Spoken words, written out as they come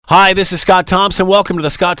Hi, this is Scott Thompson. Welcome to the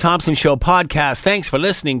Scott Thompson Show podcast. Thanks for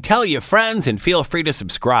listening. Tell your friends and feel free to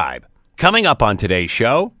subscribe. Coming up on today's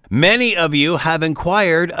show, many of you have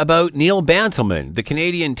inquired about Neil Bantelman, the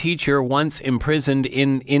Canadian teacher once imprisoned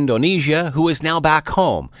in Indonesia who is now back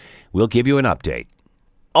home. We'll give you an update.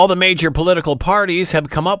 All the major political parties have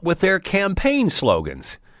come up with their campaign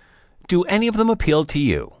slogans. Do any of them appeal to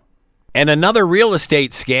you? And another real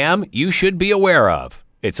estate scam you should be aware of.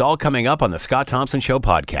 It's all coming up on the Scott Thompson Show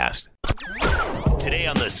podcast. Today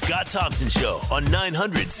on the Scott Thompson Show on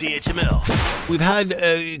 900 CHML. We've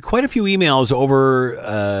had quite a few emails over,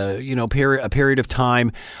 a period of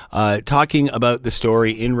time, talking about the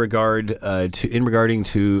story in regard to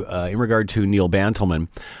Neil Bantelman.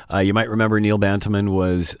 You might remember Neil Bantelman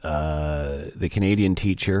was the Canadian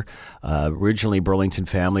teacher, originally Burlington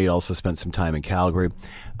family. He also spent some time in Calgary,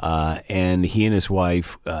 and he and his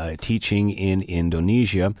wife teaching in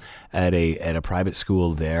Indonesia at a private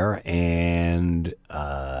school there, and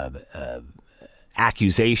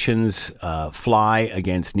accusations fly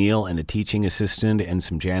against Neil and a teaching assistant and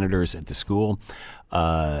some janitors at the school.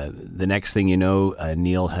 The next thing you know,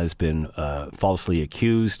 Neil has been falsely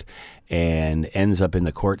accused and ends up in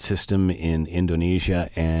the court system in Indonesia.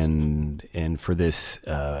 And for this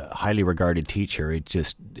highly regarded teacher,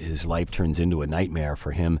 his life turns into a nightmare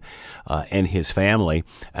for him and his family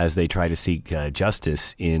as they try to seek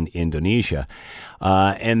justice in Indonesia.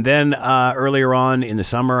 And then earlier on in the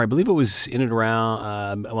summer, I believe it was in and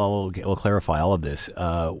around, we'll clarify all of this.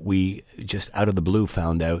 We just out of the blue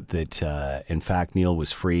found out that, in fact, Neil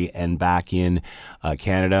was free and back in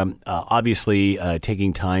Canada, obviously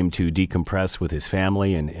taking time to decompress with his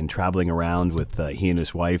family and traveling around with he and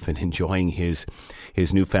his wife and enjoying his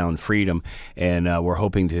newfound freedom. And we're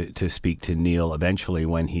hoping to speak to Neil eventually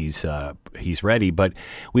when he's ready. But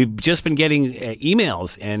we've just been getting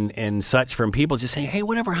emails and such from people just saying, hey,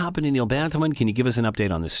 whatever happened to Neil Bantelman? Can you give us an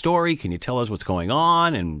update on the story? Can you tell us what's going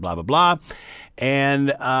on? And blah, blah, blah.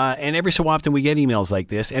 And every so often we get emails like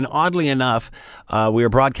this. And oddly enough, we were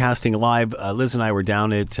broadcasting live. Liz and I were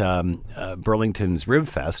down at Burlington's Rib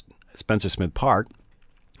Fest, Spencer Smith Park,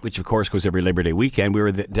 which of course goes every Labor Day weekend. We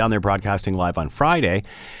were down there broadcasting live on Friday,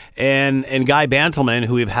 and Guy Bantelman,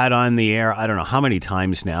 who we've had on the air, I don't know how many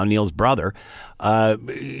times now, Neil's brother,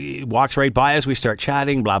 walks right by us. We start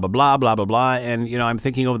chatting, blah, blah, blah, blah, blah, blah. And, I'm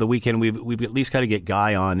thinking over the weekend, we've at least got to get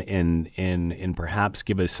Guy on and perhaps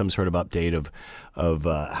give us some sort of update of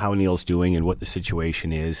how Neil's doing and what the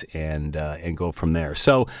situation is and go from there.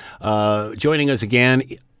 So joining us again,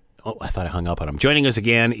 oh, I thought I hung up on him. Joining us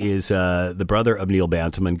again is the brother of Neil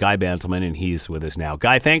Bantelman, Guy Bantelman, and he's with us now.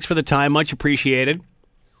 Guy, thanks for the time. Much appreciated.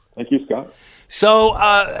 Thank you, Scott. So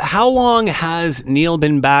how long has Neil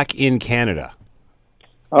been back in Canada?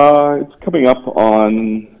 It's coming up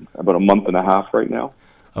on about a month and a half right now.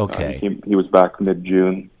 Okay. He was back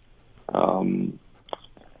mid-June. And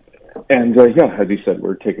as he said,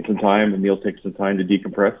 we're taking some time, and Neil takes some time to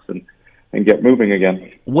decompress and get moving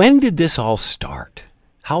again. When did this all start?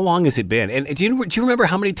 How long has it been? And do you remember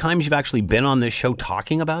how many times you've actually been on this show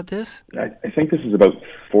talking about this? I think this is about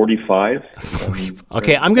 45.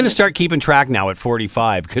 Okay, I'm going to start keeping track now at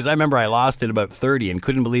 45 because I remember I lost it about 30 and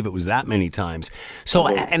couldn't believe it was that many times. So,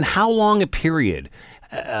 and how long a period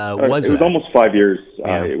was it? It was almost 5 years.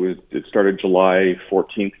 Yeah. It started July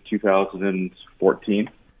 14th, 2014,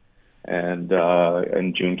 and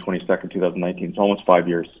June 22nd, 2019. It's almost 5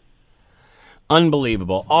 years.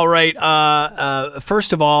 Unbelievable. All right.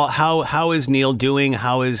 First of all, how is Neil doing?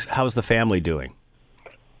 How's the family doing?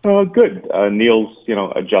 Good. Neil's,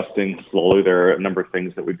 adjusting slowly. There are a number of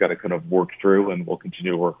things that we've got to kind of work through, and we'll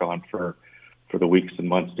continue to work on for the weeks and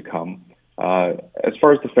months to come. As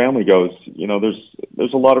far as the family goes,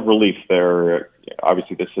 there's a lot of relief there.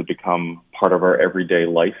 Obviously, this had become part of our everyday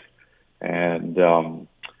life, and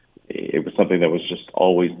it was something that was just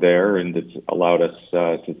always there, and it's allowed us,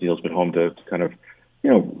 since Neil's been home, to kind of,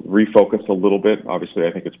 refocus a little bit. Obviously,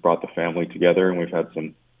 I think it's brought the family together, and we've had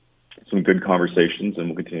some good conversations, and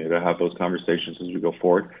we'll continue to have those conversations as we go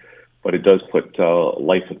forward. But it does put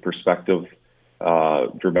life in perspective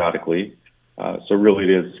dramatically. So really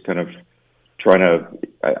it is kind of trying to,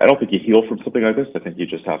 I don't think you heal from something like this. I think you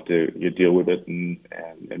just have to, you deal with it and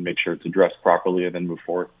make sure it's addressed properly and then move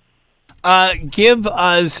forward. Give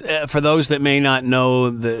us, for those that may not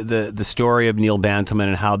know the story of Neil Bantelman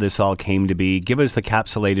and how this all came to be, give us the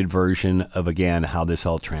capsulated version of, again, how this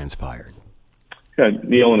all transpired. Yeah,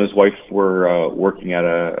 Neil and his wife were working at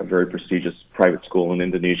a very prestigious private school in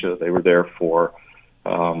Indonesia. They were there for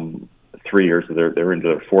 3 years. They were into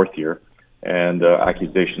their fourth year. And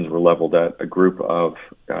accusations were leveled at a group of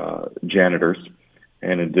janitors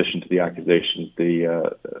And in addition to the accusations,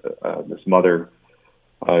 this mother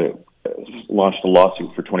launched a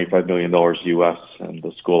lawsuit for $25 million US, and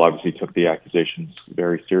the school obviously took the accusations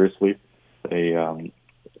very seriously. They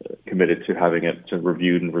committed to having it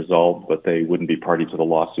reviewed and resolved, but they wouldn't be party to the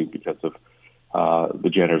lawsuit because of the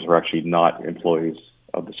janitors were actually not employees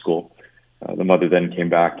of the school. The mother then came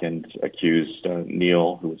back and accused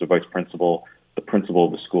Neil, who was a vice principal, the principal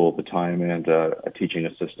of the school at the time, and a teaching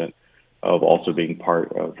assistant of also being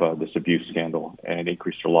part of this abuse scandal, and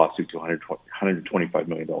increased her lawsuit to $125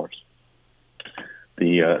 million.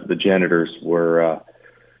 The janitors were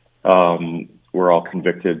all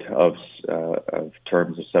convicted of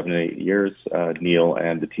terms of 7 to 8 years. Neil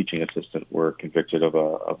and the teaching assistant were convicted of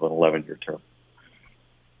an 11-year term.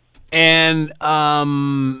 And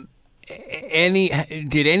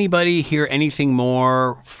did anybody hear anything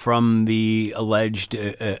more from the alleged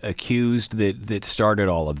accused that started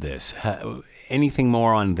all of this? Anything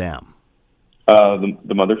more on them?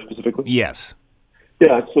 The mother specifically? Yes.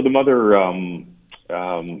 Yeah. So the mother,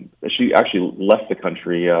 she actually left the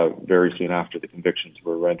country very soon after the convictions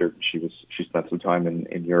were rendered. She spent some time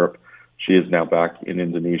in Europe. She is now back in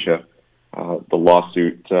Indonesia. The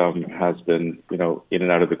lawsuit has been, in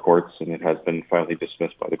and out of the courts, and it has been finally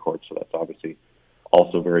dismissed by the courts. So that's obviously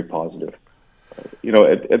also very positive.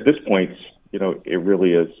 At this point, it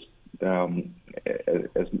really is. I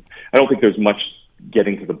don't think there's much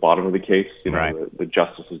getting to the bottom of the case. Right. The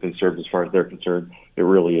justice has been served as far as they're concerned. It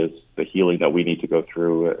really is the healing that we need to go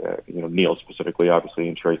through. Neil specifically, obviously,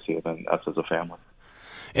 and Tracy, and then us as a family.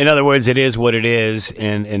 In other words, it is what it is,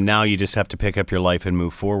 and now you just have to pick up your life and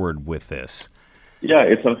move forward with this. Yeah,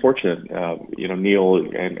 it's unfortunate. Neil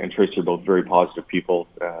and Tracy are both very positive people.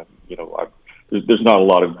 There's not a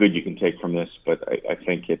lot of good you can take from this, but I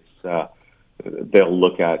think it's they'll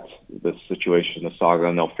look at the situation, the saga,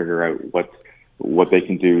 and they'll figure out what they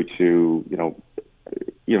can do to,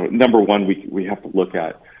 number one, we have to look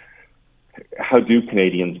at how do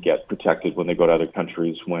Canadians get protected when they go to other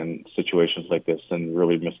countries when situations like this and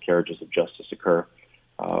really miscarriages of justice occur.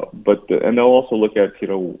 And they'll also look at,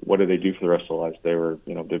 what do they do for the rest of their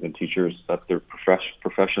lives? They've been teachers. That's their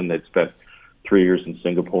profession. They'd spent 3 years in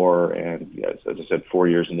Singapore and, as I said, 4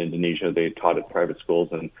 years in Indonesia. They taught at private schools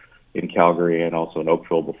in Calgary and also in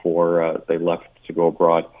Oakville before they left to go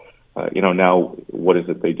abroad. Now what is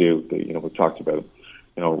it they do? We've talked about,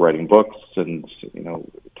 writing books and,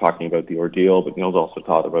 talking about the ordeal, but Neil's also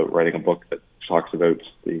taught about writing a book that talks about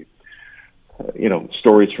the,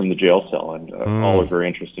 stories from the jail cell, and all are very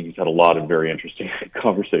interesting. He's had a lot of very interesting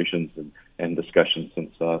conversations and discussions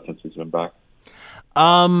since he's been back.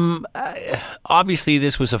 Obviously,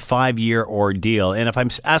 this was a 5-year ordeal, and if I'm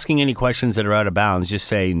asking any questions that are out of bounds, just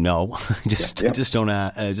say no. just don't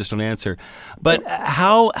answer. But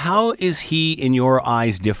how is he, in your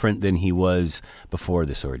eyes, different than he was before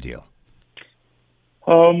this ordeal?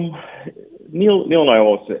 Neil and I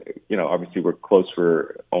always, obviously we're close.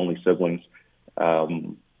 We're only siblings,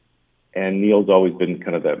 and Neil's always been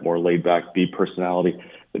kind of that more laid-back B personality.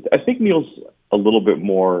 I think Neil's a little bit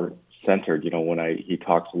more centered, when he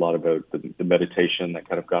talks a lot about the meditation that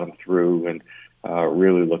kind of got him through, and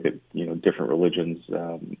really look at, different religions,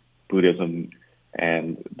 Buddhism,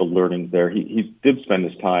 and the learnings there. He did spend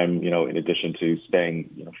his time, in addition to staying,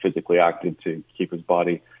 physically active to keep his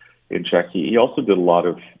body in check. He also did a lot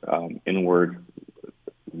of inward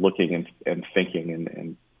looking and thinking,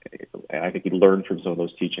 and I think he learned from some of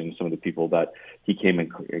those teachings, some of the people that he came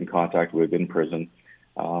in contact with in prison,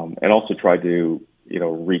 and also tried to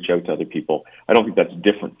reach out to other people. I don't think that's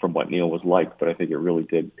different from what Neil was like, but I think it really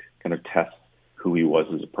did kind of test who he was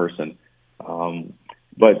as a person.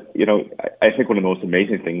 But I think one of the most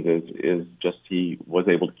amazing things is just he was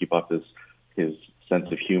able to keep up his sense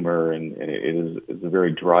of humor, and it is a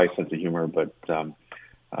very dry sense of humor, but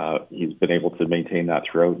he's been able to maintain that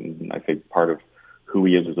throughout, and I think part of who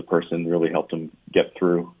he is as a person really helped him get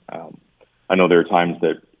through. I know there are times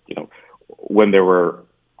that, when there were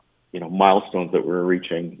milestones that we're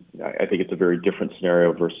reaching, I think it's a very different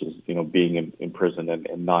scenario versus, being in prison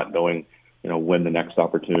and not knowing, when the next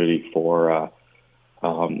opportunity for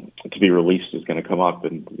to be released is going to come up.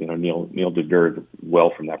 And, Neil did very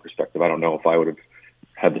well from that perspective. I don't know if I would have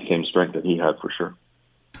had the same strength that he had, for sure.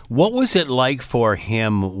 What was it like for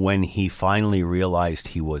him when he finally realized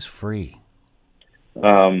he was free?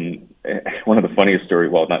 One of the funniest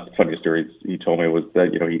stories, well, not the funniest stories he told me, was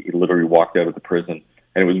that, he literally walked out of the prison,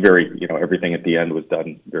 and it was very, everything at the end was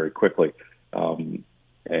done very quickly. And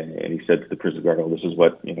he said to the prison guard, "Oh, this is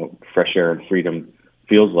what, fresh air and freedom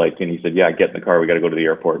feels like." And he said, "Yeah, get in the car. We got to go to the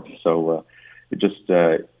airport." So, it's just,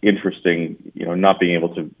 interesting, not being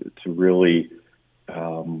able to really,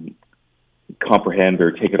 comprehend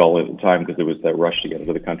or take it all at the time because there was that rush to get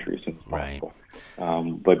into the country as soon as possible.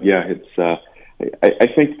 But yeah, it's. I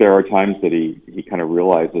think there are times that he kind of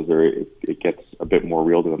realizes, or it gets a bit more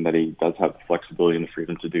real to him, that he does have the flexibility and the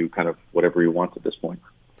freedom to do kind of whatever he wants at this point.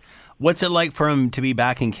 What's it like for him to be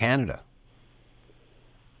back in Canada?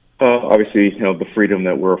 Obviously, the freedom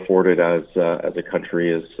that we're afforded as a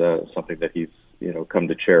country is something that he's come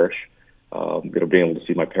to cherish. Being able to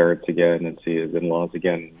see my parents again and see his in-laws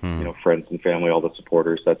again, friends and family, all the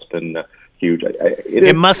supporters. That's been huge.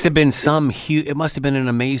 It must have been It must have been an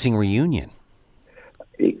amazing reunion.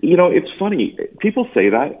 It's funny. People say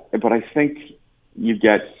that, but I think you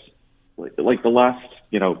get like the last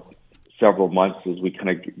several months as we kind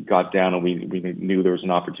of got down and we knew there was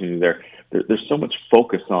an opportunity there. There's so much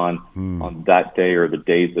focus on that day or the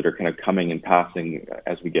days that are kind of coming and passing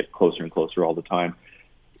as we get closer and closer all the time.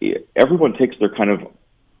 Everyone takes their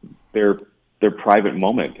private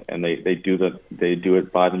moment and they do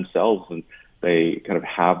it by themselves, and they kind of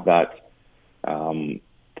have that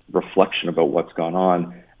reflection about what's gone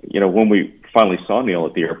on. When we finally saw Neil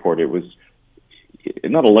at the airport, it was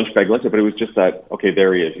not a lunch bag lesson, but it was just that, okay,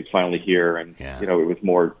 there he is, he's finally here. And, it was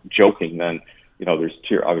more joking than, there's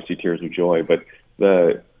obviously tears of joy, but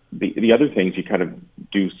the other things you kind of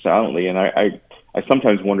do silently. And I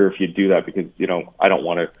sometimes wonder if you do that because, I don't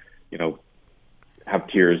want to, have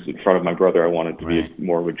tears in front of my brother. I want it to be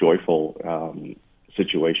more of a joyful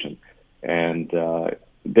situation. And,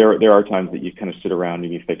 there are times that you kind of sit around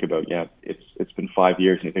and you think about, it's been 5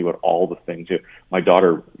 years, and you think about all the things. My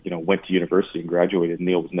daughter, went to university and graduated, and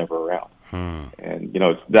Neil was never around. And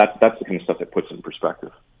that's the kind of stuff that puts it in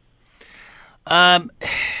perspective.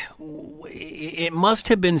 It must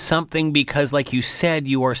have been something because, like you said,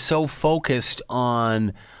 you are so focused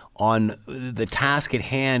on the task at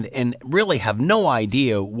hand and really have no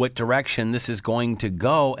idea what direction this is going to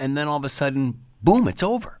go, and then all of a sudden, boom, it's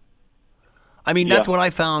over. I mean, that's what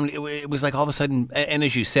I found. It was like all of a sudden, and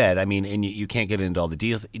as you said, I mean, and you can't get into all the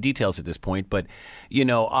details at this point, but,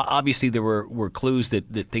 obviously there were clues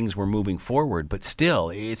that things were moving forward, but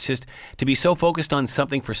still, it's just to be so focused on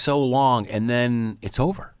something for so long and then it's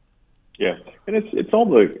over. Yeah, and it's all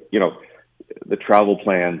the travel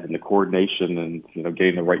plans and the coordination and,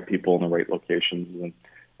 getting the right people in the right locations.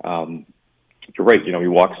 And you're right, he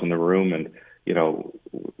walks in the room and,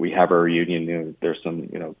 we have our reunion, there's some,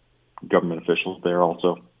 government officials there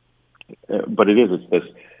also, but it's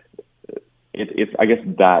I guess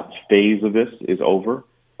that phase of this is over,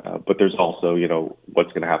 but there's also what's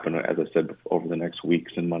going to happen, as I said, over the next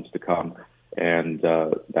weeks and months to come, and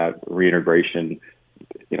that reintegration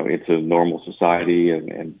into normal society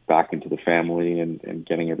and back into the family and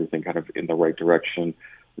getting everything kind of in the right direction,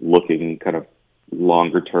 looking kind of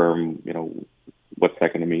longer term, what's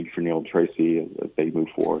that going to mean for Neil and Tracy as they move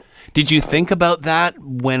forward. Did you think about that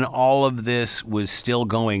when all of this was still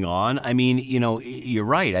going on? I mean, you're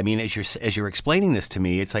right. I mean, as you're explaining this to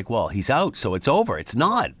me, it's like, well, he's out, so it's over. It's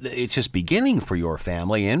not. It's just beginning for your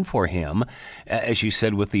family and for him. As you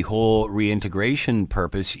said, with the whole reintegration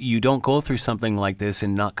purpose, you don't go through something like this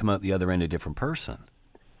and not come out the other end a different person.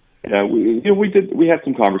 Yeah, we had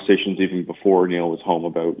some conversations even before Neil was home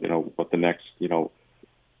about, what the next,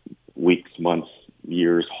 weeks, months,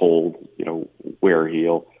 years hold, where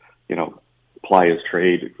he'll, ply his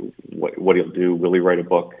trade, what he'll do, will he write a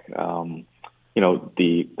book,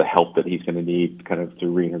 the help that he's going to need kind of to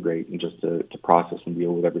reintegrate and just to process and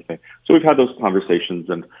deal with everything. So we've had those conversations,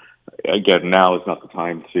 and again, now is not the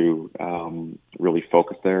time to really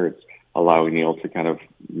focus there. It's allowing Neil to kind of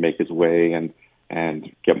make his way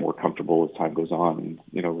and get more comfortable as time goes on and,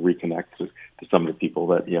 reconnect to some of the people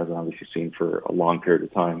that he hasn't obviously seen for a long period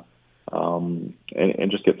of time.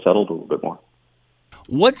 And just get settled a little bit more.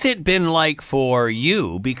 What's it been like for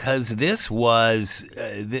you? Because this was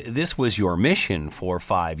your mission for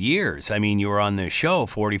 5 years. I mean, you were on this show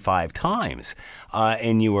 45 times,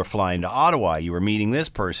 and you were flying to Ottawa. You were meeting this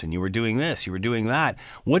person. You were doing this. You were doing that.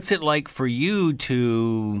 What's it like for you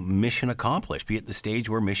to mission accomplished? Be at the stage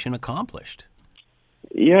where mission accomplished.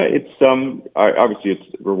 Yeah, it's obviously it's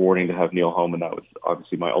rewarding to have Neil home, and that was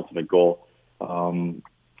obviously my ultimate goal.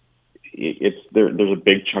 There's a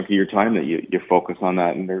big chunk of your time that you focus on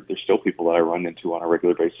that, and there's still people that I run into on a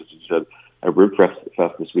regular basis. You said at Root Fest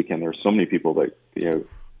this weekend, there were so many people that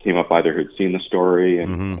came up either who'd seen the story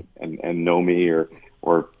and know me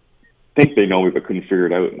or think they know me but couldn't figure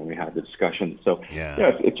it out, and then we had the discussion. So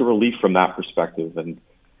it's a relief from that perspective. And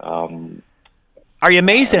are you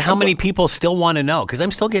amazed at how many people still want to know? Because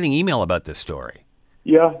I'm still getting email about this story.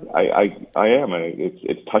 Yeah, I am.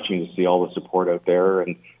 It's touching to see all the support out there,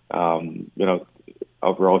 and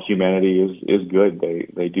overall humanity is good.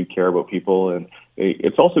 They do care about people, and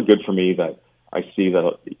it's also good for me that I see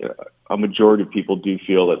that a majority of people do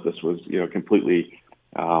feel that this was completely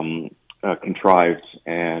contrived,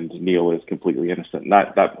 and Neil is completely innocent. And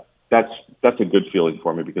that's a good feeling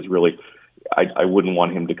for me, because really I wouldn't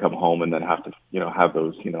want him to come home and then have to have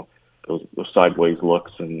those those sideways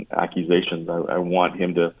looks and accusations. I want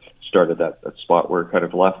him to start at that spot where it kind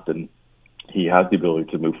of left, and he has the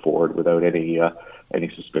ability to move forward without any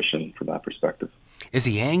suspicion from that perspective. Is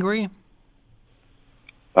he angry?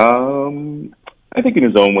 I think in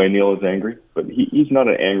his own way, Neil is angry, but he's not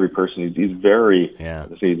an angry person. He's very,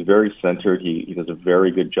 he's very centered. He does a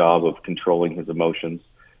very good job of controlling his emotions.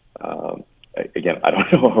 Again, I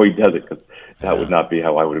don't know how he does it, because that would not be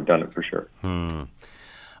how I would have done it for sure.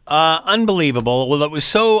 Unbelievable. Well, it was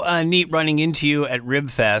so neat running into you at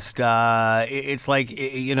RibFest. It's like,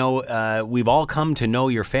 we've all come to know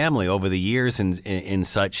your family over the years and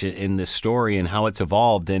such in this story and how it's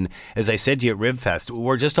evolved. And as I said to you at RibFest,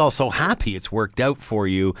 we're just all so happy it's worked out for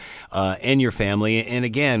you and your family. And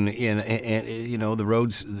again, the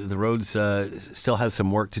roads still has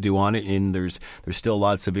some work to do on it, and there's still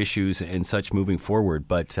lots of issues and such moving forward.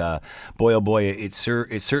 But boy, oh boy, it's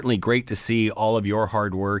certainly great to see all of your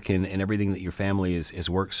hard work and everything that your family has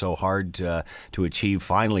worked so hard to achieve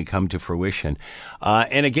finally come to fruition.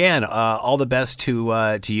 And again, all the best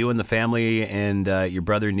to you and the family, and your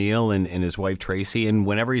brother Neil and his wife Tracy. And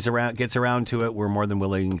whenever gets around to it, we're more than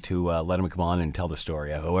willing to let him come on and tell the story,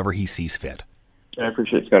 however he sees fit. I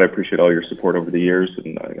appreciate, Scott. I appreciate all your support over the years,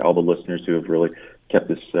 and all the listeners who have really kept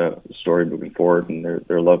this story moving forward, and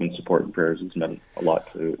their love and support and prayers has meant a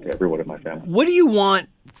lot to everyone in my family. What do you want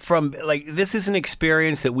from, this is an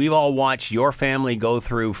experience that we've all watched your family go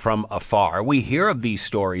through from afar. We hear of these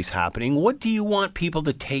stories happening. What do you want people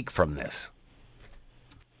to take from this?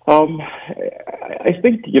 I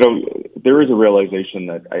think, there is a realization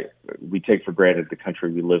that we take for granted the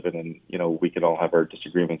country we live in, and, we can all have our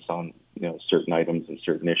disagreements on, certain items and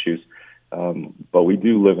certain issues. But we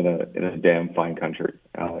do live in a damn fine country.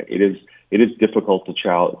 It is difficult to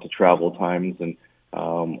travel times, and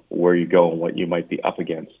where you go and what you might be up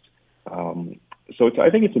against. So I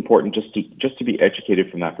think it's important just to be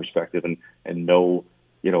educated from that perspective, and know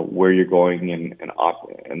where you're going,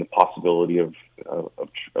 and the possibility of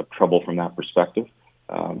trouble from that perspective.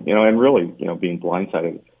 And really being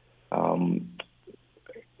blindsided.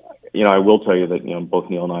 I will tell you that both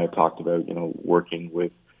Neil and I have talked about working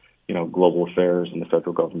with global affairs and the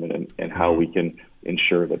federal government, and how we can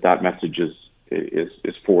ensure that message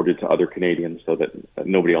is forwarded to other Canadians, so that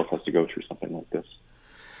nobody else has to go through something like this.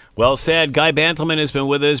 Well said. Guy Bantelman has been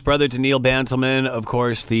with us, brother to Neil Bantelman, of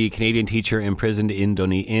course, the Canadian teacher imprisoned in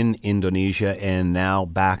Indonesia, and now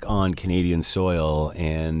back on Canadian soil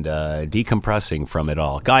and decompressing from it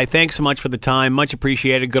all. Guy, thanks so much for the time. Much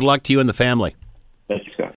appreciated. Good luck to you and the family. Thank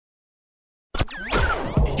you, Scott.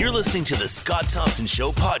 You're listening to the Scott Thompson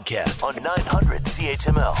Show podcast on 900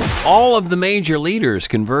 CHML. All of the major leaders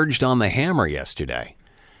converged on the hammer yesterday.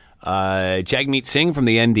 Jagmeet Singh from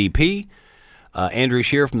the NDP, Andrew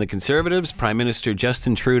Scheer from the Conservatives, Prime Minister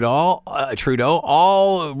Justin Trudeau,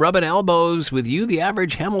 all rubbing elbows with you, the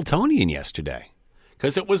average Hamiltonian, yesterday,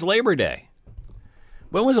 because it was Labor Day.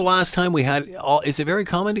 When was the last time we had all? Is it very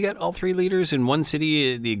common to get all three leaders in one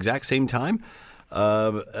city at the exact same time?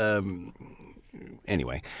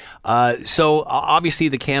 Anyway, so obviously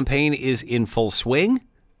the campaign is in full swing.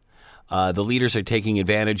 The leaders are taking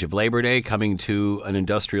advantage of Labor Day, coming to an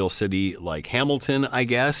industrial city like Hamilton, I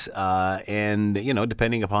guess. And,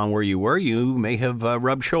 depending upon where you were, you may have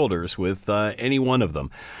rubbed shoulders with any one of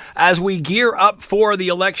them. As we gear up for the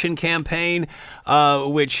election campaign,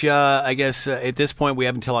 which I guess at this point we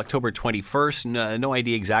have until October 21st. No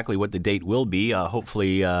idea exactly what the date will be.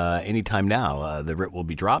 Hopefully anytime now the writ will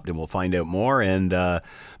be dropped and we'll find out more. And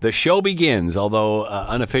the show begins, although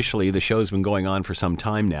unofficially the show's been going on for some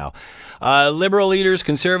time now. Liberal leaders,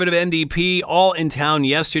 Conservative, NDP, all in town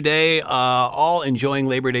yesterday, all enjoying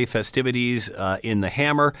Labor Day festivities in the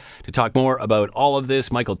Hammer. To talk more about all of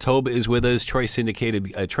this, Michael Taube is with us, Troy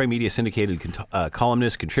Media syndicated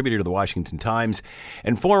columnist, contributor to the Washington Times,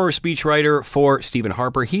 and former speechwriter for Stephen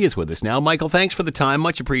Harper. He is with us now. Michael, thanks for the time.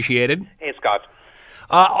 Much appreciated. Hey, Scott.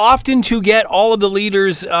 Often to get all of the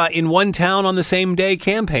leaders in one town on the same day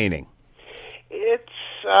campaigning.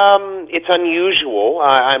 It's unusual.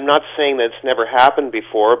 I'm not saying that it's never happened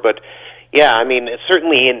before, but yeah, I mean,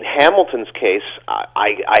 certainly in Hamilton's case,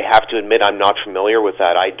 I have to admit I'm not familiar with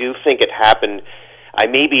that. I do think it happened. I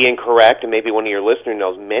may be incorrect, and maybe one of your listeners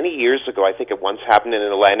knows. Many years ago, I think it once happened in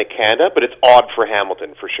Atlantic Canada, but it's odd for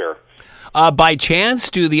Hamilton for sure. By chance,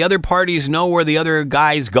 do the other parties know where the other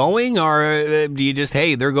guy's going, or do you just,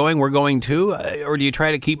 hey, they're going, we're going too, or do you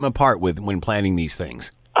try to keep them apart when planning these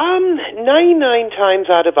things? 99 times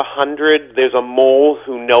out of 100, there's a mole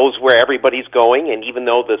who knows where everybody's going, and even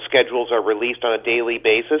though the schedules are released on a daily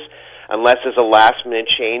basis, unless there's a last-minute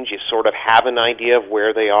change, you sort of have an idea of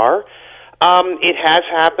where they are. It has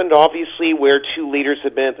happened, obviously, where two leaders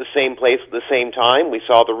have been at the same place at the same time. We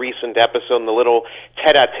saw the recent episode in the little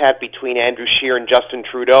tete-a-tete between Andrew Scheer and Justin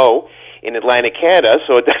Trudeau in Atlantic, Canada,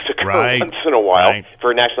 so it does occur once in a while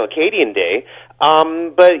for National Acadian Day.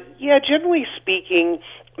 But, yeah, generally speaking,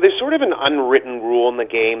 there's sort of an unwritten rule in the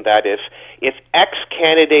game that if X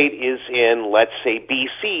candidate is in, let's say,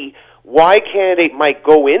 BC, Y candidate might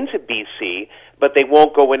go into BC, but they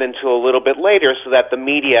won't go in until a little bit later so that the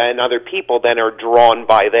media and other people then are drawn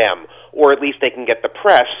by them, or at least they can get the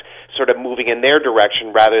press sort of moving in their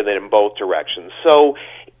direction rather than in both directions. So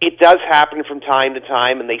it does happen from time to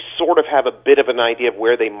time, and they sort of have a bit of an idea of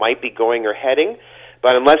where they might be going or heading.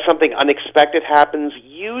 But unless something unexpected happens,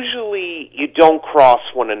 usually you don't cross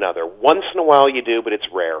one another. Once in a while you do, but it's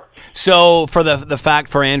rare. So for the fact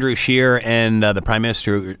for Andrew Scheer and the Prime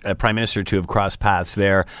Minister to have crossed paths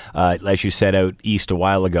there, as you said out east a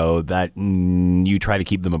while ago, that you try to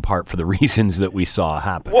keep them apart for the reasons that we saw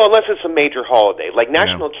happen. Well, unless it's a major holiday. Like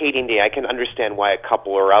National Acadian Day, I can understand why a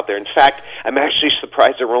couple are out there. In fact, I'm actually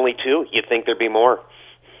surprised there were only two. You'd think there'd be more.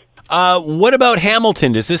 What about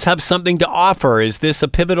Hamilton? Does this have something to offer? Is this a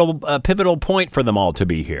pivotal point for them all to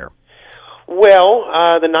be here? Well,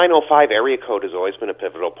 the 905 area code has always been a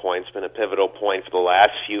pivotal point. It's been a pivotal point for the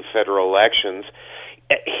last few federal elections.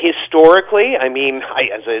 Historically, I mean,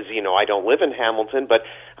 as you know, I don't live in Hamilton, but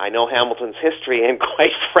I know Hamilton's history, and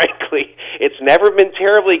quite frankly, it's never been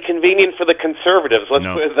terribly convenient for the Conservatives, let's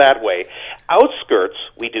put it that way. Outskirts,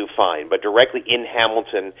 we do fine, but directly in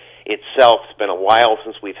Hamilton itself, it's been a while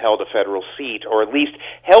since we've held a federal seat, or at least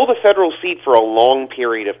held a federal seat for a long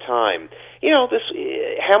period of time. You know,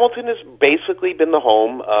 Hamilton has basically been the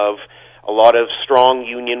home of a lot of strong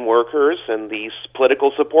union workers, and the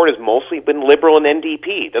political support has mostly been Liberal and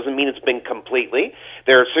NDP. It doesn't mean it's been completely.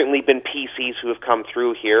 There have certainly been PCs who have come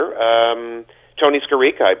through here. Tony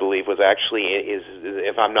Skorica, I believe, was actually,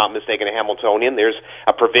 if I'm not mistaken, a Hamiltonian. There's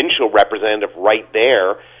a provincial representative right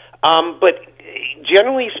there. But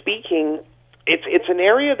generally speaking, it's an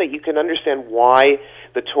area that you can understand why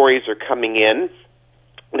the Tories are coming in.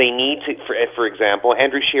 They need to, for example,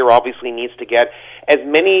 Andrew Scheer obviously needs to get as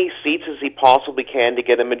many seats as he possibly can to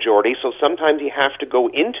get a majority, so sometimes you have to go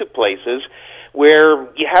into places where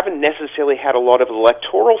you haven't necessarily had a lot of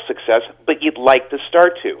electoral success, but you'd like to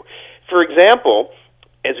start to. For example,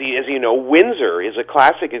 as you know, Windsor is a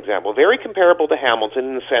classic example, very comparable to Hamilton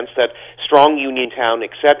in the sense that strong union town,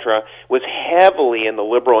 etc., was heavily in the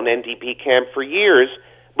Liberal and NDP camp for years.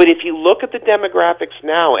 But if you look at the demographics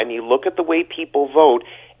now and you look at the way people vote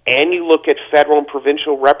and you look at federal and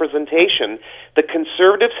provincial representation, the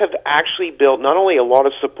Conservatives have actually built not only a lot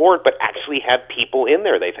of support, but actually have people in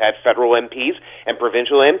there. They've had federal MPs and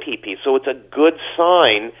provincial MPPs. So it's a good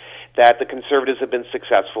sign that the Conservatives have been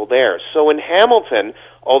successful there. So in Hamilton,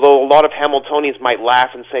 although a lot of Hamiltonians might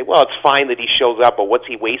laugh and say, well, it's fine that he shows up, but what's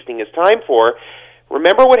he wasting his time for?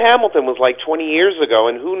 Remember what Hamilton was like 20 years ago,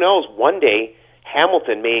 and who knows, one day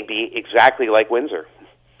Hamilton may be exactly like Windsor.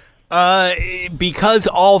 Because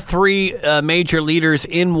all three major leaders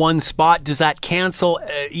in one spot, does that cancel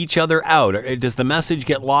each other out? Or does the message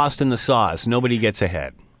get lost in the sauce? Nobody gets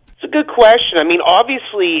ahead. It's a good question. I mean,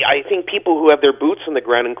 obviously, I think people who have their boots on the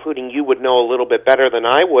ground, including you, would know a little bit better than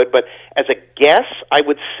I would. But as a guess, I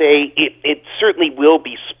would say it certainly will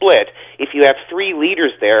be split. If you have three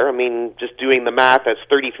leaders there, I mean, just doing the math, that's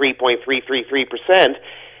 33.333%.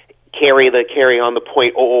 Carry on the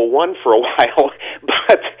 0.001 for a while,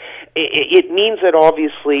 but it means that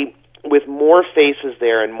obviously with more faces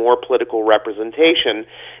there and more political representation,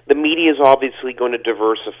 the media is obviously going to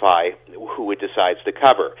diversify who it decides to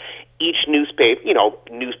cover. Each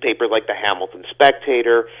newspaper like the Hamilton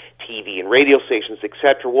Spectator, TV and radio stations,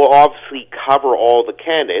 etc., will obviously cover all the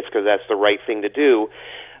candidates because that's the right thing to do.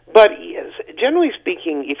 But generally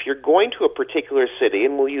speaking, if you're going to a particular city,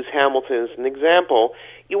 and we'll use Hamilton as an example,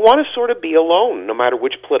 you want to sort of be alone, no matter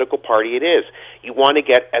which political party it is. You want to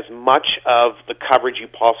get as much of the coverage you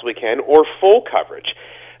possibly can, or full coverage.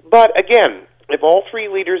 But again, if all three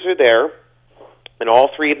leaders are there, and all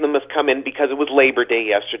three of them have come in because it was Labor Day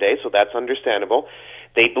yesterday, so that's understandable,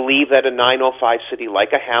 they believe that a 905 city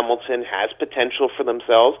like a Hamilton has potential for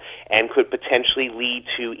themselves and could potentially lead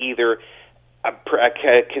to either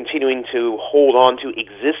continuing to hold on to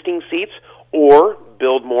existing seats or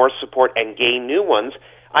build more support and gain new ones.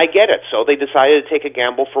 I get it. So they decided to take a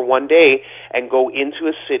gamble for one day and go into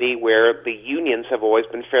a city where the unions have always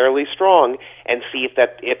been fairly strong and see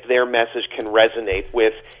if their message can resonate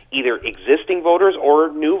with either existing voters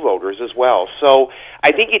or new voters as well. So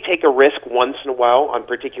I think you take a risk once in a while on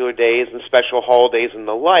particular days and special holidays and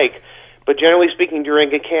the like, but generally speaking,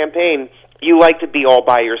 during a campaign, you like to be all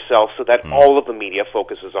by yourself so that all of the media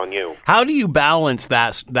focuses on you. How do you balance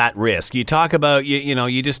that risk? You talk about,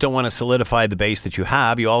 you just don't want to solidify the base that you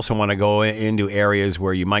have. You also want to go into areas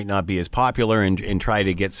where you might not be as popular and try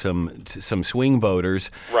to get some swing voters.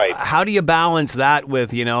 Right. How do you balance that with,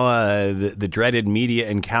 the dreaded media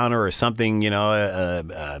encounter or something,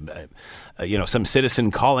 some citizen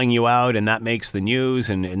calling you out and that makes the news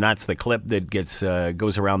and that's the clip that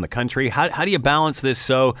goes around the country? How do you balance this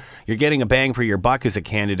so you're getting a bang for your buck as a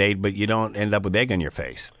candidate, but you don't end up with egg on your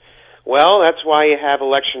face? Well, that's why you have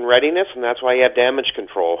election readiness, and that's why you have damage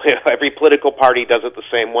control. Every political party does it the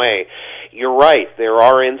same way. You're right. There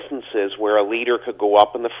are instances where a leader could go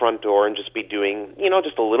up in the front door and just be doing,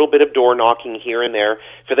 just a little bit of door knocking here and there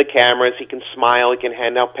for the cameras. He can smile, he can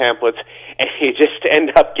hand out pamphlets, and you just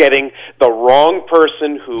end up getting the wrong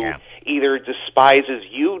person who either despises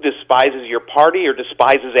you, despises your party, or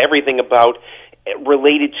despises everything about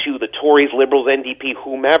related to the Tories, Liberals, NDP,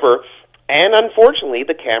 whomever, and unfortunately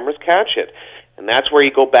the cameras catch it. And that's where you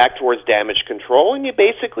go back towards damage control, and you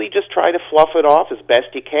basically just try to fluff it off as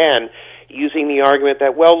best you can, using the argument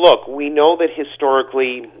that, well, look, we know that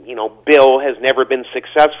historically, Bill has never been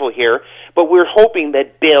successful here, but we're hoping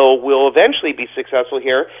that Bill will eventually be successful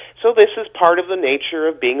here, so this is part of the nature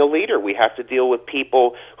of being a leader. We have to deal with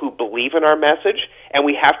people who believe in our message, and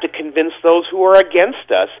we have to convince those who are against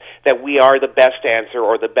us that we are the best answer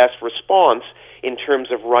or the best response in terms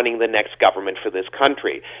of running the next government for this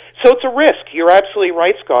country. So it's a risk. You're absolutely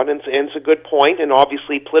right, Scott, and it's a good point, and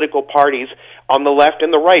obviously political parties on the left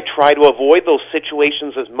and the right try to avoid those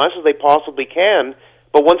situations as much as they possibly can,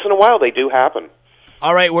 but once in a while they do happen.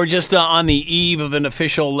 All right, we're just on the eve of an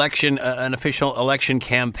official election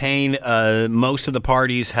campaign. Most of the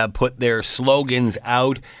parties have put their slogans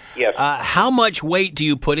out. Yes. How much weight do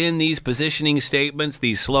you put in these positioning statements,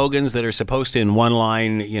 these slogans that are supposed to, in one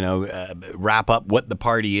line, wrap up what the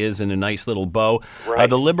party is in a nice little bow? Right.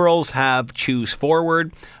 The Liberals have Choose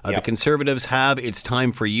Forward. The Conservatives have It's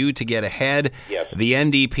Time for You to Get Ahead. Yes. The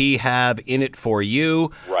NDP have In It For You.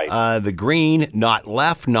 Right. The Green, Not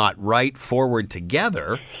Left, Not Right, Forward Together.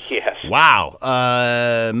 Yes. Wow.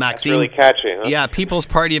 Maxime. That's really catchy, huh? Yeah, People's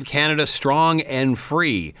Party of Canada, Strong and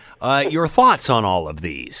Free. Your thoughts on all of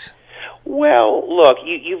these? Well, look,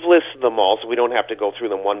 you've listed them all, so we don't have to go through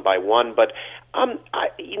them one by one, but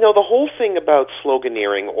the whole thing about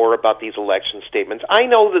sloganeering or about these election statements, I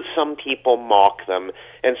know that some people mock them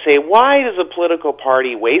and say, why does a political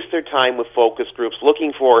party waste their time with focus groups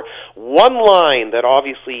looking for one line that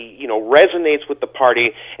obviously, resonates with the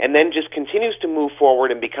party and then just continues to move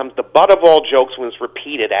forward and becomes the butt of all jokes when it's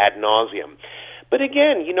repeated ad nauseum? But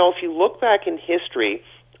again, if you look back in history,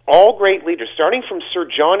 all great leaders, starting from Sir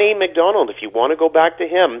John A. Macdonald, if you want to go back to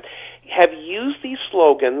him, have used these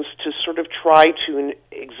slogans to sort of try to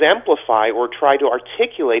exemplify or try to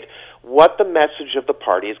articulate what the message of the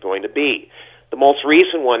party is going to be. The most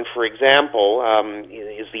recent one, for example,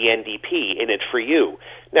 is the NDP, In It For You.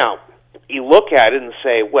 Now, you look at it and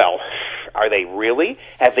say, well, are they really?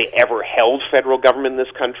 Have they ever held federal government in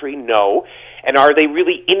this country? No. And are they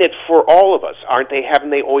really in it for all of us?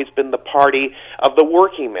 Haven't they always been the party of the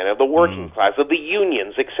working men, of the working class, of the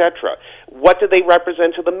unions, etc.? What do they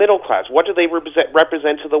represent to the middle class? What do they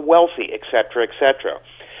represent to the wealthy, etc., etc.?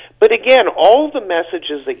 But again, all of the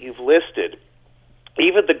messages that you've listed,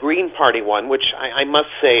 even the Green Party one, which I must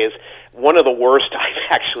say is one of the worst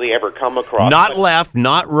I've actually ever come across. Not left,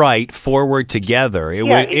 not right, forward together.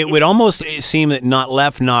 It would almost seem that not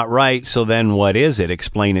left, not right, so then what is it?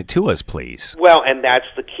 Explain it to us, please. Well, and that's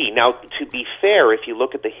the key. Now, to be fair, if you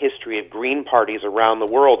look at the history of Green parties around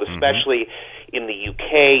the world, especially in the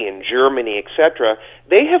UK, in Germany, etc.,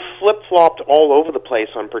 they have flip-flopped all over the place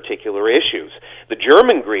on particular issues. The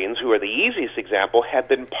German Greens, who are the easiest example, have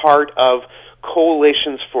been part of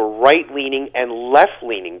coalitions for right-leaning and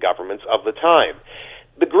left-leaning governments of the time.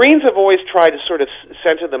 The Greens have always tried to sort of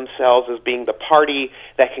center themselves as being the party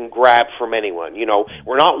that can grab from anyone.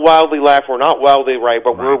 We're not wildly left, we're not wildly right,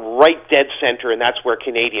 but we're right dead center, and that's where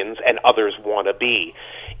Canadians and others want to be.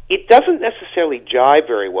 It doesn't necessarily jive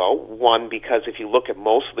very well, one, because if you look at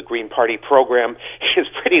most of the Green Party program, it's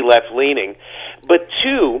pretty left-leaning, but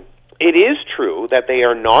two, it is true that they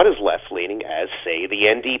are not as left-leaning as, say, the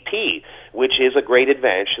NDP, which is a great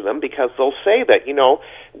advantage to them because they'll say that,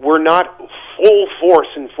 we're not full force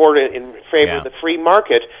in favor of the free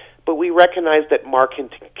market, but we recognize that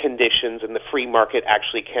market conditions and the free market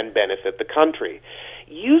actually can benefit the country.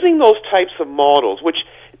 Using those types of models, which,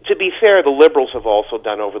 to be fair, the Liberals have also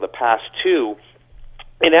done over the past too,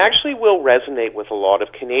 it actually will resonate with a lot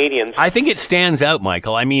of Canadians. I think it stands out,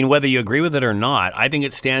 Michael. I mean, whether you agree with it or not, I think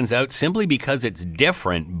it stands out simply because it's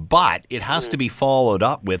different, but it has to be followed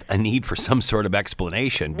up with a need for some sort of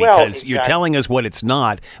explanation because you're telling us what it's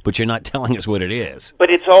not, but you're not telling us what it is.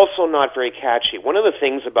 But it's also not very catchy. One of the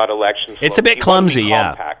things about elections... It's a bit clumsy,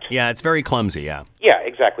 yeah. Yeah, it's very clumsy, yeah. Yeah,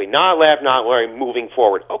 exactly. Not left, not right, moving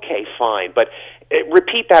forward. Okay, fine, but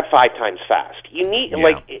repeat that 5 times fast. You need,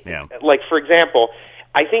 like, for example...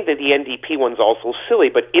 I think that the NDP one's also silly,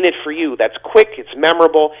 but in it for you, that's quick, it's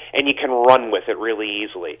memorable, and you can run with it really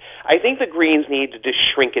easily. I think the Greens need to just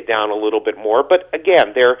shrink it down a little bit more, but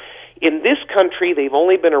again, in this country, they've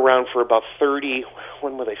only been around for about 30,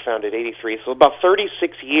 when were they founded, 83, so about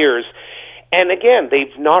 36 years, and again,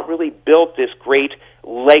 they've not really built this great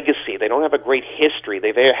legacy. They don't have a great history.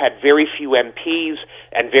 They've had very few MPs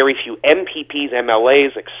and very few MPPs,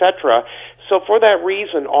 MLAs, etc., so for that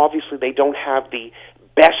reason, obviously, they don't have the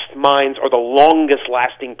best minds or the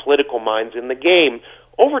longest-lasting political minds in the game.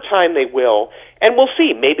 Over time, they will, and we'll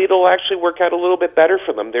see. Maybe it'll actually work out a little bit better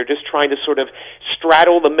for them. They're just trying to sort of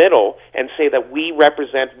straddle the middle and say that we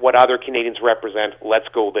represent what other Canadians represent. Let's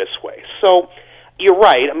go this way. So you're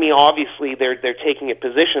right. I mean, obviously, they're taking a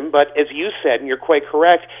position, but as you said, and you're quite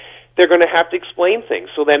correct, they're going to have to explain things.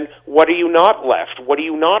 So then, what are you not left? What are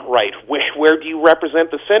you not right? Where do you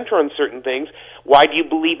represent the center on certain things? Why do you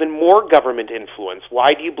believe in more government influence?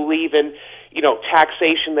 Why do you believe in,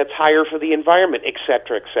 taxation that's higher for the environment, et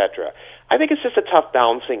cetera, et cetera? I think it's just a tough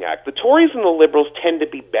balancing act. The Tories and the Liberals tend to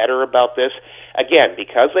be better about this, again,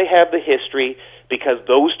 because they have the history, because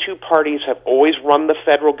those two parties have always run the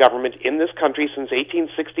federal government in this country since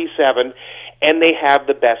 1867, and they have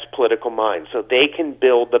the best political minds. So they can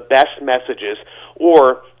build the best messages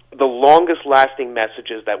or the longest-lasting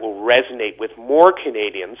messages that will resonate with more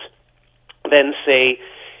Canadians than, say,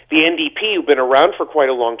 the NDP, who've been around for quite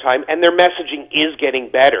a long time, and their messaging is getting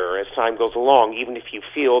better as time goes along, even if you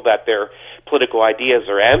feel that their political ideas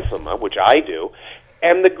are anathema, which I do.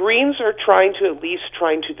 And the Greens are trying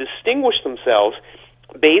to distinguish themselves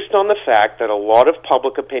based on the fact that a lot of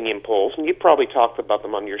public opinion polls, and you probably talked about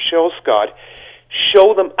them on your show, Scott,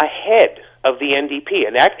 show them ahead of the NDP.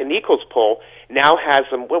 And Nico's poll now has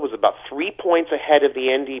them, about 3 points ahead of the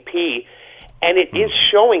NDP. And it is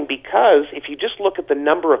showing because if you just look at the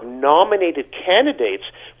number of nominated candidates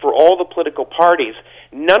for all the political parties,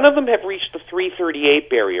 none of them have reached the 338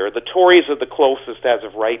 barrier. The Tories are the closest as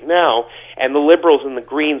of right now, and the Liberals and the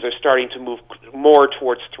Greens are starting to move more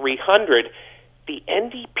towards 300. The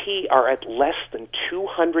NDP are at less than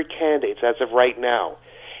 200 candidates as of right now.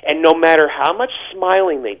 And no matter how much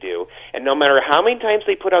smiling they do, and no matter how many times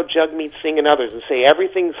they put out Jagmeet Singh and others and say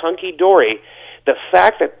everything's hunky-dory, the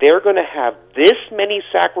fact that they're going to have this many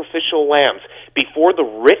sacrificial lambs before the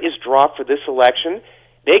writ is dropped for this election,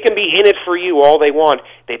 they can be in it for you all they want.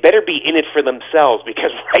 They better be in it for themselves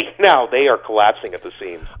because right now they are collapsing at the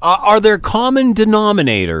seams. Are there common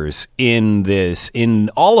denominators in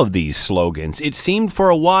all of these slogans? It seemed for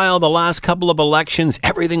a while, the last couple of elections,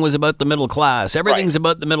 everything was about the middle class. Everything's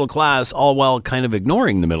about the middle class, all while kind of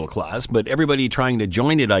ignoring the middle class, but everybody trying to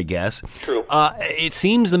join it, I guess. True. It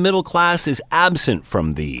seems the middle class is absent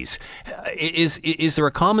from these. Is there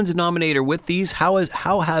a common denominator with these?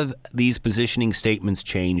 How have these positioning statements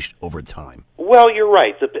changed over time? Well, you're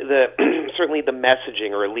right. Certainly the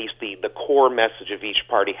messaging, or at least the core message of each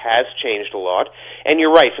party has changed a lot. And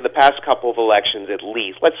you're right, for the past couple of elections at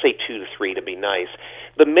least, let's say 2 to 3 to be nice,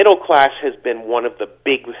 the middle class has been one of the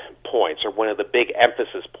big points, or one of the big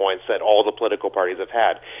emphasis points that all the political parties have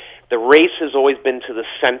had. The race has always been to the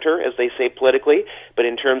center, as they say politically, but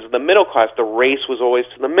in terms of the middle class, the race was always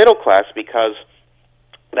to the middle class because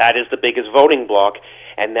that is the biggest voting bloc,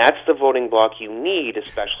 and that's the voting bloc you need,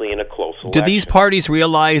 especially in a close election. Do these parties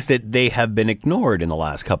realize that they have been ignored in the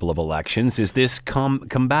last couple of elections? Is this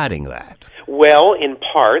combating that? Well, in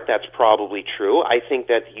part, that's probably true. I think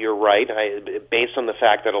that you're right, based on the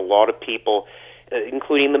fact that a lot of people,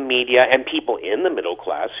 including the media and people in the middle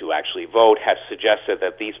class who actually vote, have suggested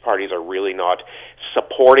that these parties are really not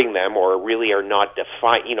supporting them or really are not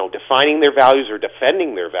defining their values or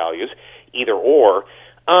defending their values, either or.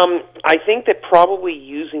 I think that probably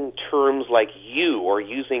using terms like you or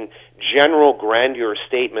using general grandeur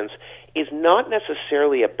statements is not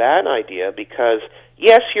necessarily a bad idea because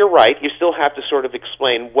yes, you're right, you still have to sort of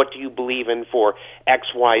explain what do you believe in for X,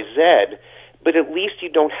 Y, Z, but at least you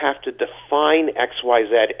don't have to define X, Y,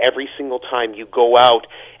 Z every single time you go out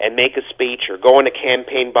and make a speech or go on a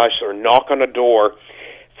campaign bus or knock on a door.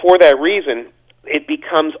 For that reason, it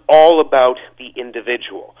becomes all about the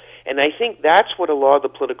individual. And I think that's what a lot of the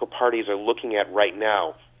political parties are looking at right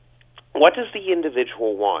now. What does the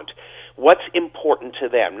individual want? What's important to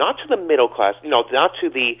them? Not to the middle class, not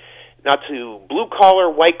to blue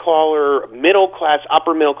collar, white collar, middle class,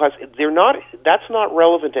 upper middle class. That's not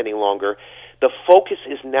relevant any longer. The focus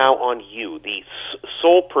is now on you, the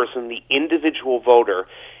sole person, the individual voter,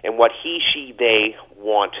 and what he, she, they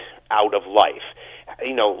want out of life.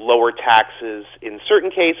 Lower taxes in certain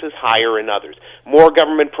cases, higher in others. More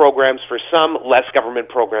government programs for some, less government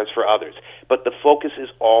programs for others. But the focus is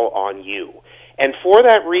all on you. And for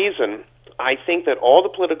that reason, I think that all the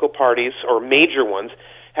political parties, or major ones,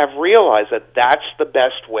 have realized that that's the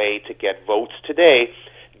best way to get votes today.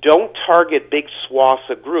 Don't target big swaths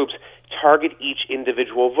of groups. Target each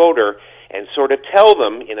individual voter and sort of tell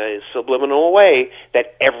them in a subliminal way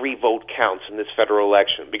that every vote counts in this federal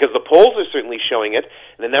election. Because the polls are certainly showing it,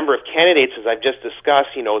 and the number of candidates, as I've just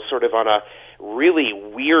discussed, is sort of on a really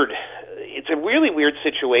weird, it's a really weird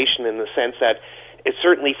situation in the sense that it's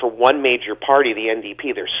certainly for one major party, the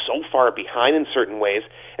NDP, they're so far behind in certain ways,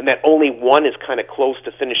 and that only one is kind of close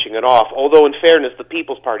to finishing it off. Although, in fairness, the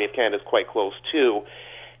People's Party of Canada is quite close, too.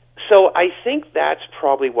 So I think that's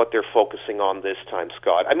probably what they're focusing on this time,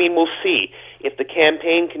 Scott. I mean, we'll see. If the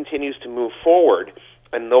campaign continues to move forward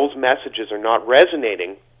and those messages are not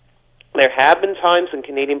resonating, there have been times in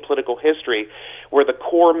Canadian political history where the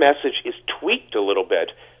core message is tweaked a little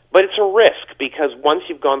bit, but it's a risk because once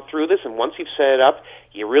you've gone through this and once you've set it up,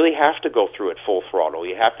 you really have to go through it full throttle.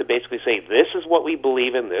 You have to basically say, this is what we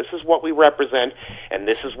believe in, this is what we represent, and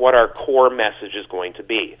this is what our core message is going to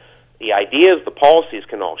be. The idea is the policies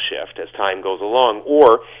can all shift as time goes along,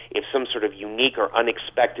 or if some sort of unique or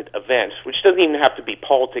unexpected event, which doesn't even have to be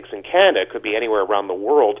politics in Canada, it could be anywhere around the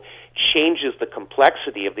world, changes the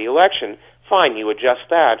complexity of the election, fine, you adjust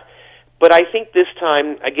that. But I think this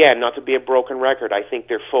time, again, not to be a broken record, I think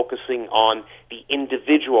they're focusing on the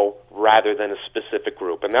individual rather than a specific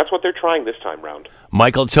group. And that's what they're trying this time round.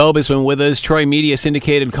 Michael Taube has been with us, Troy Media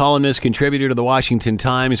syndicated columnist, contributor to the Washington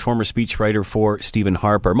Times, former speechwriter for Stephen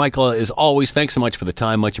Harper. Michael, as always, thanks so much for the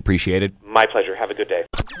time. Much appreciated. My pleasure. Have a good day.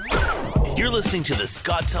 You're listening to the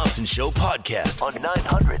Scott Thompson Show podcast on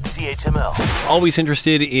 900 CHML. Always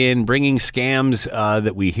interested in bringing scams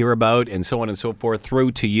that we hear about and so on and so forth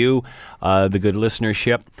through to you, the good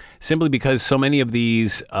listenership, simply because so many of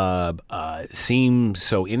these seem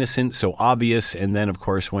so innocent, so obvious, and then, of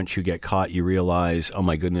course, once you get caught, you realize, oh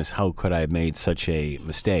my goodness, how could I have made such a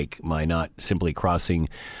mistake by not simply crossing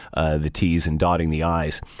the T's and dotting the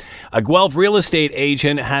I's. A Guelph real estate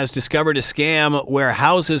agent has discovered a scam where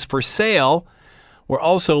houses for sale were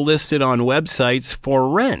also listed on websites for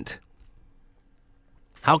rent.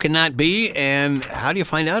 How can that be, and how do you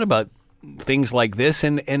find out about things like this,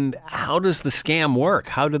 and how does the scam work?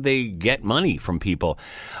 How do they get money from people?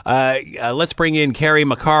 Let's bring in Carrie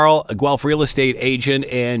McCarl, a Guelph real estate agent,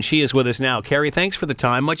 and she is with us now. Carrie, thanks for the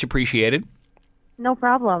time. Much appreciated. No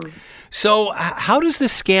problem. So how does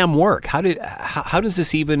this scam work? How does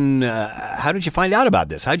this even, how did you find out about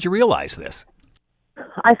this? How did you realize this?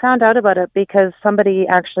 I found out about it because somebody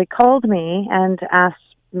actually called me and asked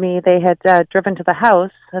me. They had driven to the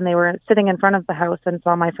house, and they were sitting in front of the house and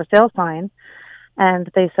saw my for sale sign, and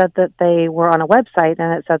they said that they were on a website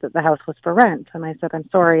and it said that the house was for rent. And I said, I'm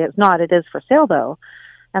sorry, it's not. It is for sale, though.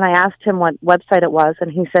 And I asked him what website it was,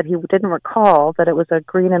 and he said he didn't recall, that it was a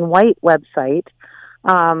green and white website.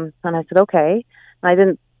 And I said, okay. And I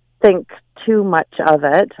didn't think too much of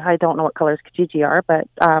it. I don't know what colors Kijiji are, but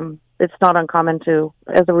it's not uncommon to,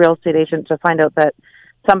 as a real estate agent, to find out that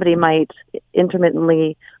somebody might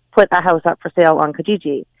intermittently put a house up for sale on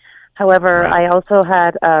Kijiji. However, Right. I also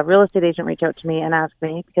had a real estate agent reach out to me and ask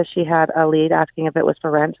me, because she had a lead asking if it was for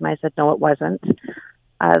rent, and I said, no, it wasn't.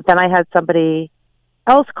 Then I had somebody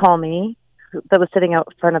else call me that was sitting out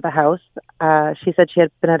in front of the house. She said she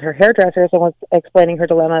had been at her hairdresser's and was explaining her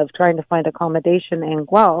dilemma of trying to find accommodation in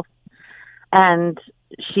Guelph. And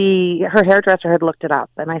her hairdresser had looked it up.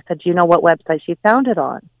 And I said, do you know what website she found it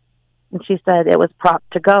on? And she said it was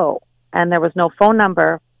Prop2Go. And there was no phone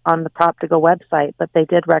number on the Prop2Go website, but they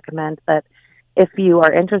did recommend that if you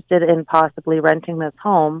are interested in possibly renting this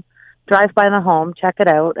home, drive by the home, check it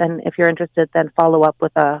out, and if you're interested, then follow up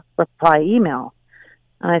with a reply email.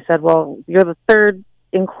 And I said, well, you're the third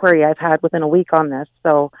inquiry I've had within a week on this,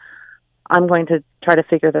 so I'm going to try to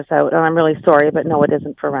figure this out, and I'm really sorry, but no, it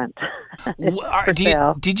isn't for rent. It's for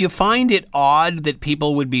sale. Did you find it odd that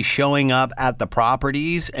people would be showing up at the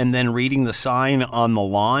properties and then reading the sign on the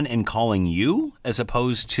lawn and calling you as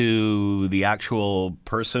opposed to the actual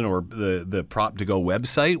person or the Prop to Go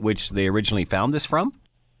website, which they originally found this from?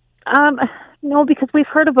 No, because we've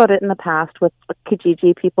heard about it in the past with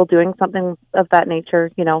Kijiji, people doing something of that nature,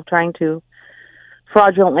 trying to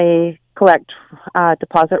fraudulently collect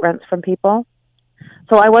deposit rents from people.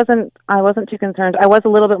 So I wasn't too concerned. I was a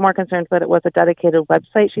little bit more concerned that it was a dedicated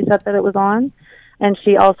website she said that it was on. And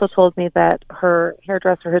she also told me that her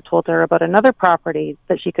hairdresser had told her about another property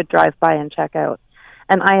that she could drive by and check out.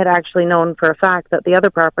 And I had actually known for a fact that the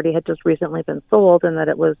other property had just recently been sold and that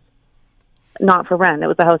it was not for rent. It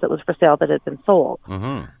was a house that was for sale that had been sold.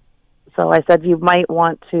 Mm-hmm. So I said, you might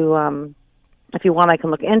want to, if you want, I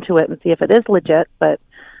can look into it and see if it is legit. But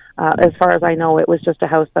as far as I know, it was just a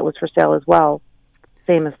house that was for sale as well,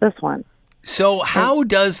 same as this one. So how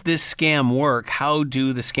does this scam work? How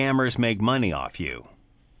do the scammers make money off you?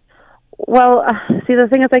 Well, see, the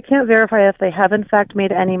thing is, I can't verify if they have, in fact,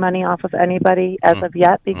 made any money off of anybody as of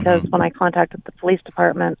yet, because when I contacted the police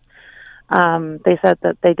department, they said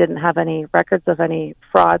that they didn't have any records of any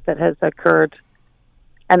fraud that has occurred,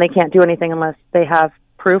 and they can't do anything unless they have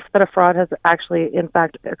proof that a fraud has actually, in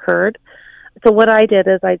fact, occurred. So what I did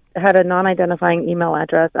is I had a non-identifying email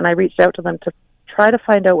address, and I reached out to them to try to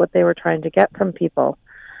find out what they were trying to get from people.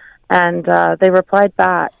 And they replied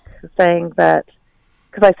back saying that,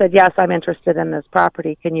 because I said, yes, I'm interested in this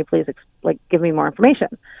property. Can you please give me more information?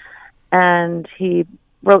 And he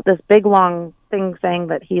wrote this big, long thing saying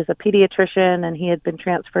that he's a pediatrician and he had been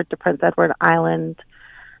transferred to Prince Edward Island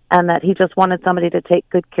and that he just wanted somebody to take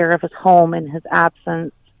good care of his home in his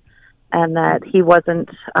absence, and that he wasn't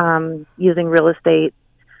using real estate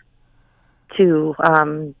to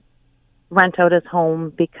rent out his home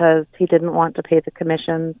because he didn't want to pay the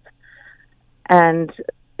commissions. And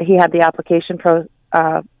he had the application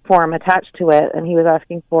form attached to it, and he was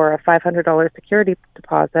asking for a $500 security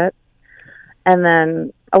deposit. And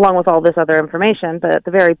then, along with all this other information, but at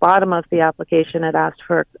the very bottom of the application, it asked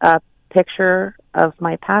for a picture of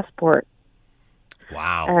my passport.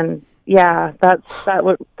 Wow. And yeah, that's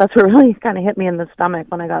what really kind of hit me in the stomach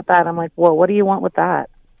when I got that. I'm like, whoa, what do you want with that?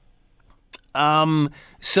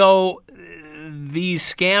 So these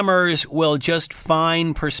scammers will just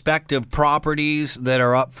find prospective properties that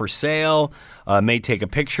are up for sale, may take a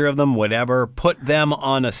picture of them, whatever, put them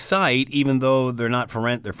on a site, even though they're not for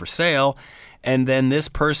rent, they're for sale. And then this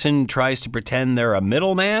person tries to pretend they're a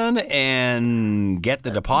middleman and get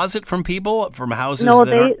the deposit from people from houses. No,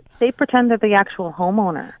 they pretend they're the actual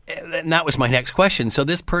homeowner. And that was my next question. So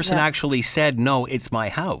this person actually said, "No, it's my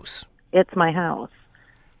house." It's my house.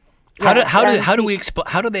 How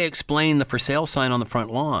do they explain the for sale sign on the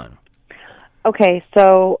front lawn? Okay,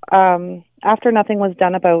 so after nothing was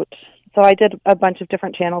done so I did a bunch of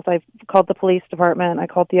different channels. I called the police department. I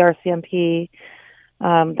called the RCMP.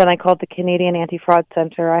 Then I called the Canadian Anti-Fraud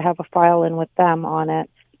Center. I have a file in with them on it.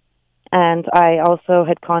 And I also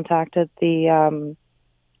had contacted the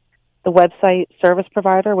website service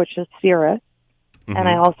provider, which is Cirrus. Mm-hmm. And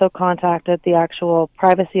I also contacted the actual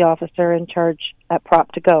privacy officer in charge at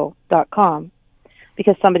prop2go.com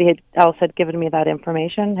because somebody else had given me that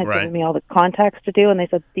information, had given me all the contacts to do, and they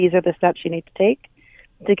said, these are the steps you need to take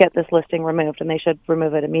to get this listing removed, and they should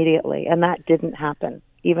remove it immediately. And that didn't happen,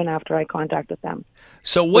 even after I contacted them.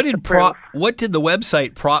 So what did the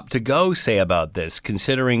website Prop2Go say about this,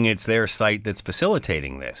 considering it's their site that's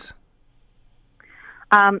facilitating this?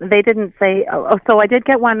 They didn't say. So I did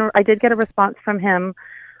get a response from him.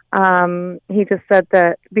 He just said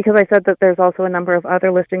that because I said that there's also a number of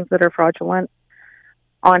other listings that are fraudulent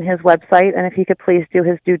on his website, and if he could please do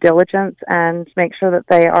his due diligence and make sure that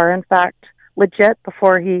they are in fact legit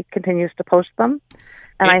before he continues to post them.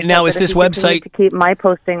 And I now, is that this if he website to keep my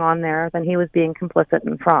posting on there, then he was being complicit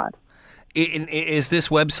in fraud. Is this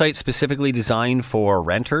website specifically designed for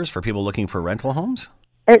renters, for people looking for rental homes?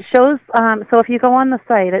 It shows, so if you go on the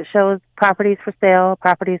site, it shows properties for sale,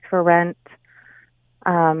 properties for rent,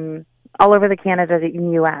 all over the Canada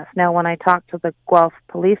and U.S. Now, when I talked to the Guelph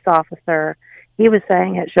police officer, he was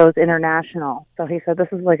saying it shows international. So he said this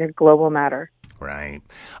is like a global matter. Right.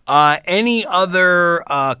 Any other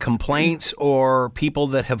complaints or people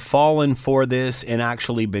that have fallen for this and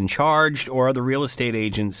actually been charged, or other real estate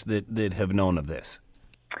agents that have known of this?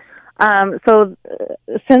 So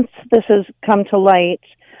since this has come to light,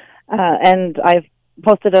 and I've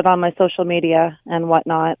posted it on my social media and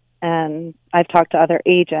whatnot, and I've talked to other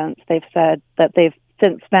agents, they've said that they've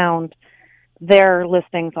since found their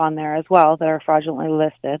listings on there as well that are fraudulently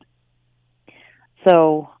listed.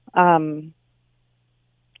 So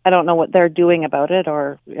I don't know what they're doing about it,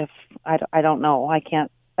 or if I don't know. I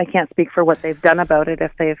can't speak for what they've done about it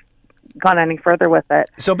if they've gone any further with it.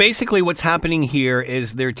 So basically what's happening here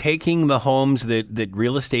is they're taking the homes that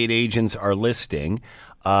real estate agents are listing,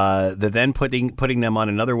 they're then putting them on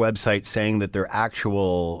another website saying that they're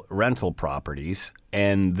actual rental properties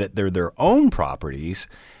and that they're their own properties,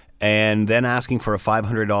 and then asking for a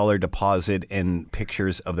 $500 deposit and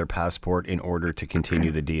pictures of their passport in order to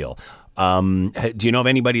continue the deal. Do you know of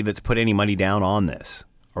anybody that's put any money down on this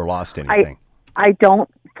or lost anything? I don't.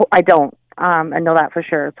 I know that for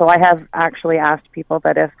sure. So I have actually asked people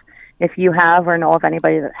that if you have or know of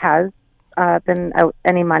anybody that has been out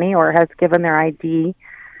any money or has given their ID,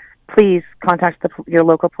 please contact your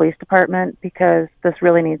local police department, because this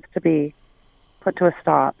really needs to be put to a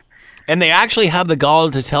stop. And they actually have the gall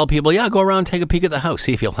to tell people, yeah, go around and take a peek at the house,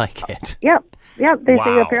 see if you like it. Yep. They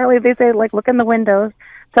say, apparently they say, like, look in the windows.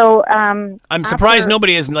 So I'm surprised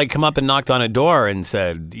nobody has come up and knocked on a door and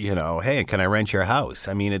said, hey, can I rent your house?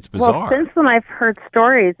 I mean, it's bizarre. Well, since then I've heard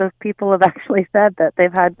stories of people have actually said that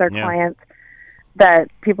they've had their clients, that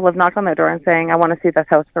people have knocked on their door and saying, I want to see this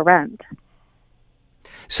house for rent.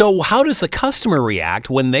 So how does the customer react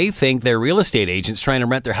when they think their real estate agent's trying to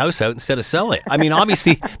rent their house out instead of sell it? I mean,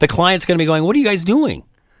 obviously the client's going to be going, what are you guys doing?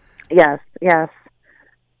 Yes.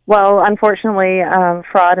 Well, unfortunately,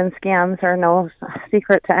 fraud and scams are no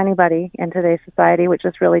secret to anybody in today's society, which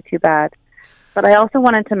is really too bad. But I also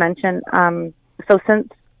wanted to mention, so since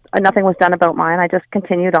nothing was done about mine, I just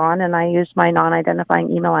continued on, and I used my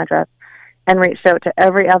non-identifying email address and reached out to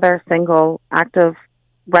every other single active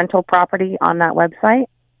rental property on that website.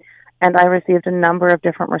 And I received a number of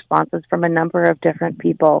different responses from a number of different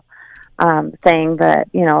people, saying that,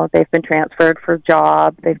 they've been transferred for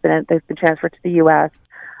job, they've been transferred to the U.S.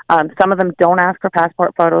 Some of them don't ask for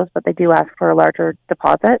passport photos, but they do ask for a larger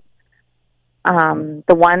deposit.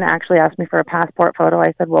 The one actually asked me for a passport photo.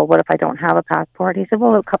 I said, well, what if I don't have a passport? He said,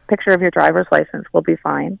 well, a picture of your driver's license will be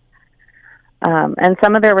fine. And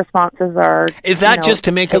some of their responses are... Is that just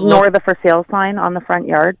to make it ignore the for sale sign on the front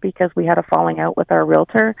yard, because we had a falling out with our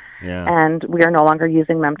realtor, and we are no longer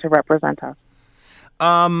using them to represent us.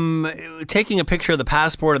 Taking a picture of the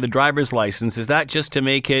passport or the driver's license, is that just to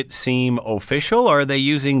make it seem official, or are they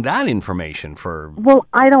using that information for... Well,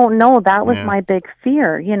 I don't know. That was my big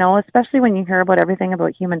fear, especially when you hear about everything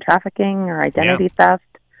about human trafficking or identity theft.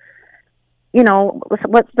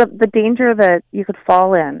 What's the danger that you could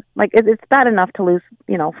fall in? Like, it's bad enough to lose,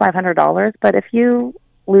 $500, but if you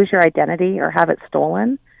lose your identity or have it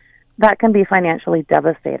stolen, that can be financially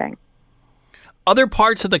devastating. Other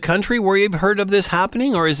parts of the country where you've heard of this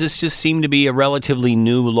happening, or does this just seem to be a relatively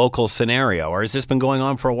new local scenario, or has this been going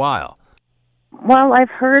on for a while? Well, I've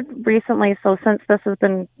heard recently, so since this has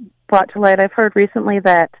been brought to light, I've heard recently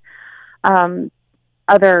that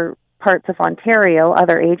other parts of Ontario,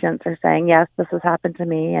 other agents are saying, yes, this has happened to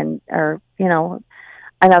me, and, or,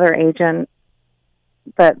 another agent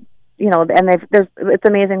that, and it's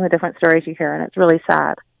amazing the different stories you hear, and it's really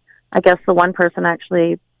sad. I guess the one person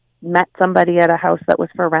actually met somebody at a house that was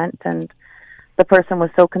for rent, and the person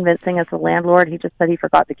was so convincing as the landlord, he just said he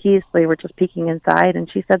forgot the keys, so they were just peeking inside, and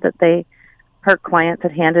she said that her clients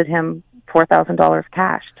had handed him $4,000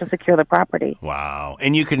 cash to secure the property. Wow.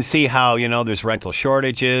 And you can see how, there's rental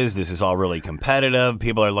shortages, this is all really competitive,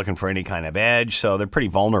 people are looking for any kind of edge, so they're pretty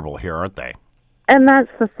vulnerable here, aren't they? And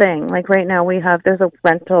that's the thing. Like right now there's a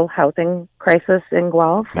rental housing crisis in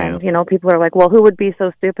Guelph, and, people are like, well, who would be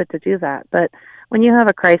so stupid to do that? But when you have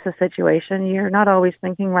a crisis situation, you're not always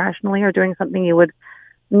thinking rationally or doing something you would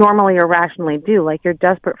normally or rationally do. Like, you're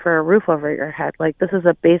desperate for a roof over your head. Like, this is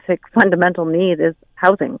a basic fundamental need, is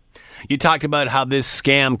housing. You talked about how this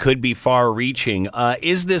scam could be far-reaching.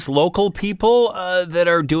 Is this local people that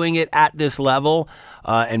are doing it at this level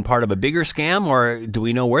and part of a bigger scam, or do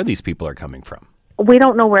we know where these people are coming from? We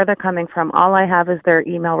don't know where they're coming from. All I have is their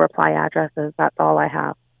email reply addresses. That's all I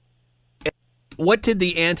have. What did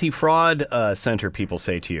the anti-fraud center people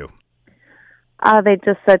say to you? They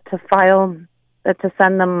just said to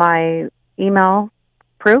send them my email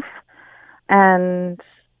proof, and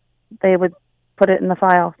they would put it in the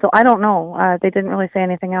file. So I don't know. They didn't really say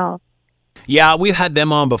anything else. Yeah, we've had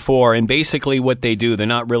them on before, and basically what they do, they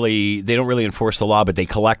don't really enforce the law, but they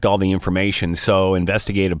collect all the information, so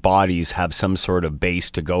investigative bodies have some sort of base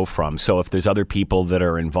to go from. So if there's other people that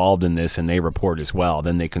are involved in this and they report as well,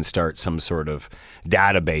 then they can start some sort of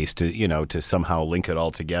database to somehow link it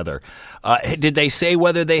all together. Did they say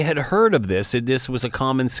whether they had heard of this, if this was a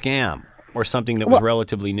common scam or something that was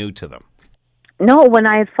relatively new to them? No, when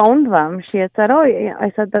I had phoned them, she had said, "Oh, yeah."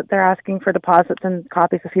 I said that they're asking for deposits and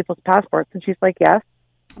copies of people's passports, and she's like, "Yes."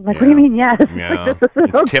 I'm like, "What do you mean, yes?" Yeah, Like, this isn't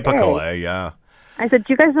it's okay. typical. Yeah. I said,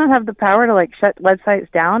 "Do you guys not have the power to like shut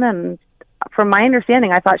websites down?" And from my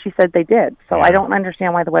understanding, I thought she said they did. So Yeah. I don't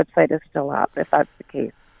understand why the website is still up if that's the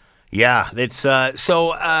case. Yeah, it's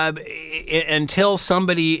until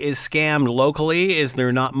somebody is scammed locally, is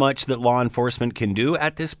there not much that law enforcement can do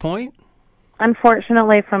at this point?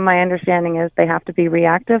 Unfortunately, from my understanding, is they have to be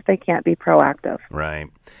reactive. They can't be proactive. Right.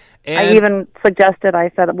 I even suggested,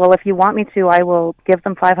 I said, well, if you want me to, I will give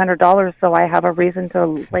them $500 so I have a reason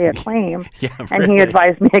to lay a claim. Yeah, and really? he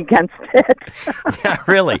advised me against it. Yeah,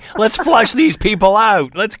 really. Let's flush these people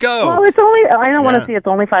out. Let's go. Well, it's only, I don't want to see it's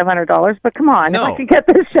only $500, but come on. No. If I could get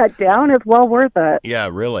this shut down, it's well worth it. Yeah,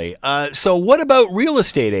 really. So what about real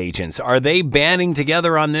estate agents? Are they banding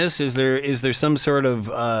together on this? Is there some sort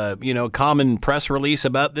of, common press release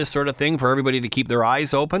about this sort of thing for everybody to keep their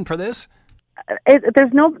eyes open for this?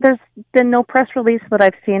 There's been no press release that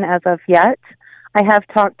I've seen as of yet. I have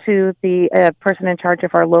talked to the person in charge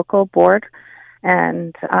of our local board,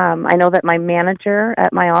 and I know that my manager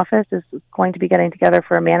at my office is going to be getting together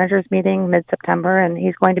for a managers meeting mid-September, and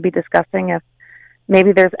he's going to be discussing if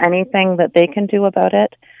maybe there's anything that they can do about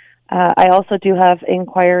it. I also do have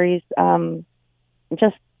inquiries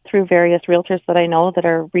just through various realtors that I know that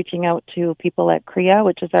are reaching out to people at CREA,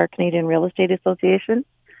 which is our Canadian Real Estate Association,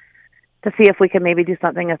 to see if we can maybe do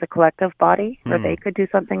something as a collective body, or they could do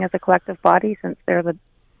something as a collective body, since they're the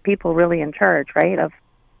people really in charge, right, of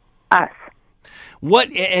us.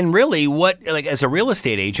 As a real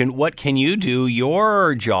estate agent, what can you do?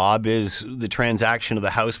 Your job is the transaction of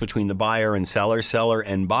the house between the buyer and seller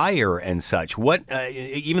and buyer and such.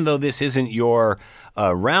 Even though this isn't your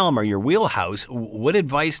realm or your wheelhouse, what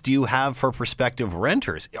advice do you have for prospective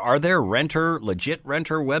renters? Are there legit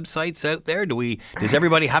renter websites out there? Does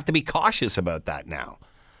everybody have to be cautious about that now?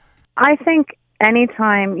 I think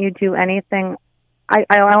anytime you do anything,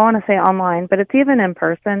 I want to say online, but it's even in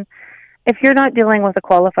person, if you're not dealing with a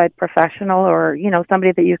qualified professional or,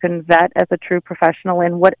 somebody that you can vet as a true professional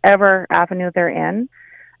in whatever avenue they're in,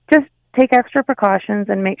 just take extra precautions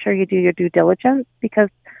and make sure you do your due diligence, because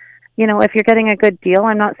if you're getting a good deal,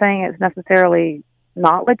 I'm not saying it's necessarily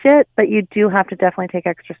not legit, but you do have to definitely take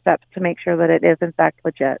extra steps to make sure that it is in fact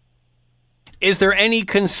legit. Is there any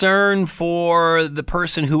concern for the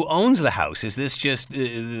person who owns the house? Is this just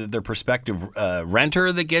their prospective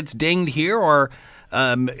renter that gets dinged here, or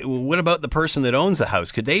what about the person that owns the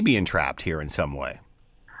house? Could they be entrapped here in some way?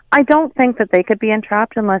 I don't think that they could be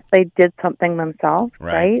entrapped unless they did something themselves,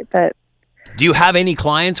 right? Do you have any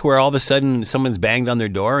clients where all of a sudden someone's banged on their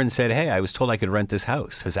door and said, "Hey, I was told I could rent this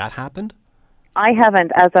house"? Has that happened? I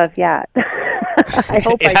haven't as of yet. I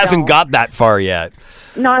hope it hasn't got that far yet.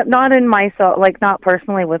 Not in myself, not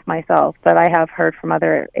personally with myself, but I have heard from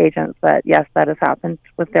other agents that yes, that has happened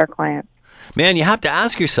with their clients. Man, you have to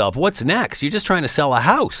ask yourself, what's next? You're just trying to sell a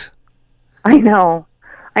house. I know,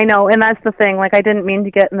 and that's the thing. I didn't mean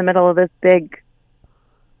to get in the middle of this big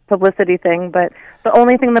publicity thing, but the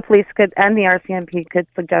only thing the police could and the RCMP could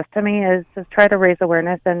suggest to me is just try to raise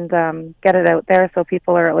awareness and get it out there so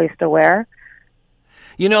people are at least aware.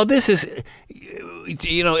 This is,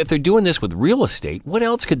 if they're doing this with real estate, what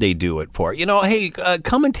else could they do it for? Hey,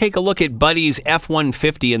 come and take a look at Buddy's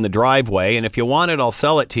F-150 in the driveway, and if you want it, I'll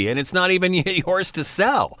sell it to you. And it's not even yours to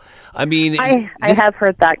sell. I mean, I have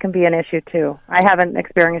heard that can be an issue too. I haven't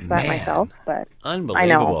experienced that myself, but unbelievable. I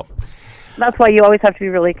know. That's why you always have to be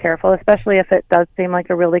really careful, especially if it does seem like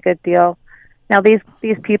a really good deal. Now, these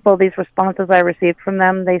people, these responses I received from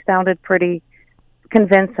them, they sounded pretty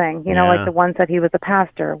convincing, like the one said he was a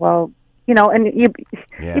pastor. Well, and you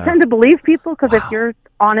tend to believe people because if you're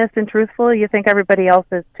honest and truthful, you think everybody else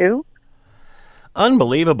is too.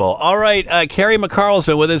 Unbelievable. All right, Carrie McCarl's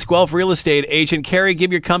been with us, Guelph real estate agent. Carrie,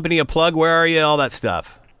 give your company a plug. Where are you? All that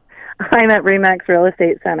stuff. I'm at Remax Real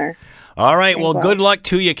Estate Center. All right. Well, good luck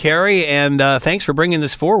to you, Carrie, and thanks for bringing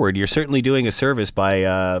this forward. You're certainly doing a service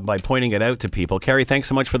by pointing it out to people. Carrie, thanks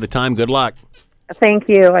so much for the time. Good luck. Thank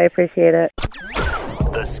you. I appreciate it.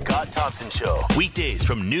 The Scott Thompson Show, weekdays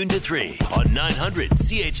from noon to 3 on 900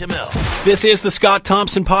 CHML. This is the Scott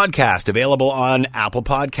Thompson Podcast, available on Apple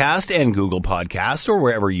Podcast and Google Podcast or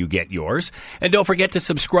wherever you get yours. And don't forget to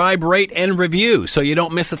subscribe, rate, and review so you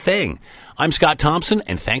don't miss a thing. I'm Scott Thompson,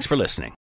 and thanks for listening.